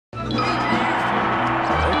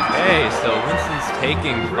Okay, so Winston's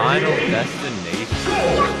taking Final Destination.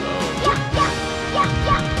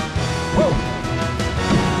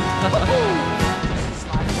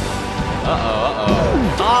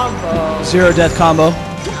 Uh-oh. Combo! Zero death combo.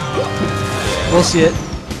 We'll see it.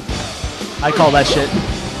 I call that shit.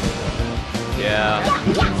 Yeah.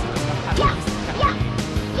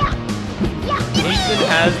 Winston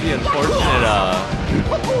has the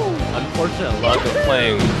unfortunate luck of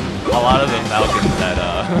playing a lot of the Falcons that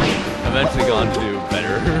eventually gone to do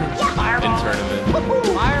better in tournament.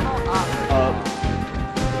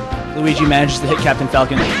 Luigi manages to hit Captain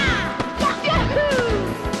Falcon.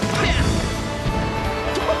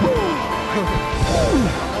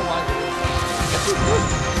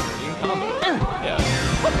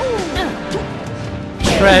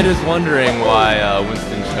 Fred is wondering why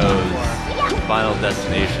Winston chose Final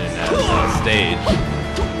Destination as a stage.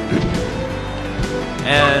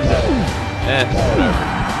 And whatever.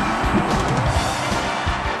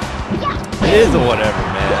 It is a whatever,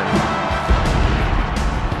 man.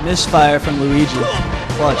 Misfire from Luigi.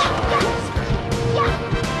 Clutch.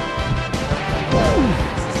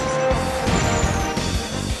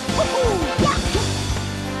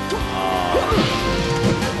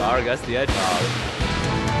 That's the edge.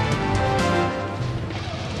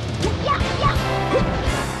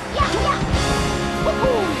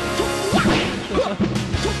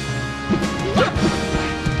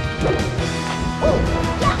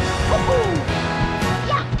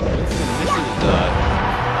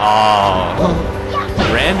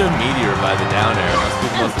 Random meteor by the down air must be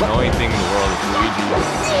the most annoying thing in the world if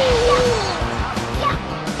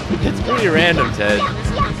Luigi. It's pretty random, Ted.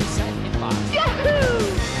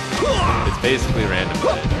 It's basically random,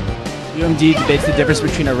 Ted. UMD debates the difference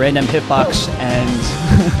between a random hitbox and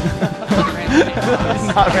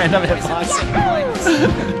not random hitbox.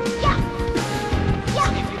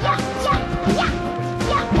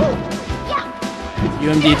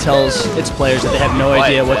 UMD tells its players that they have no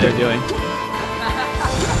idea what they're doing.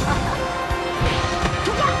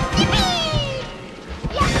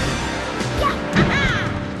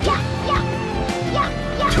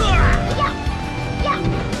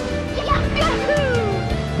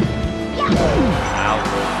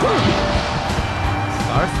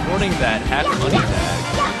 That half money tag.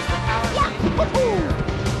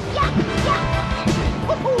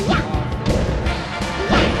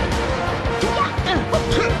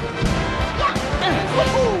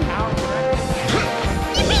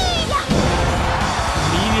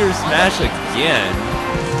 Meteor smash again.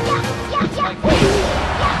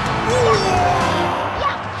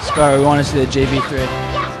 Scar, we want to see the JV thread.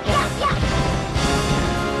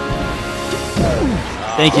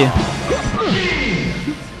 Thank you.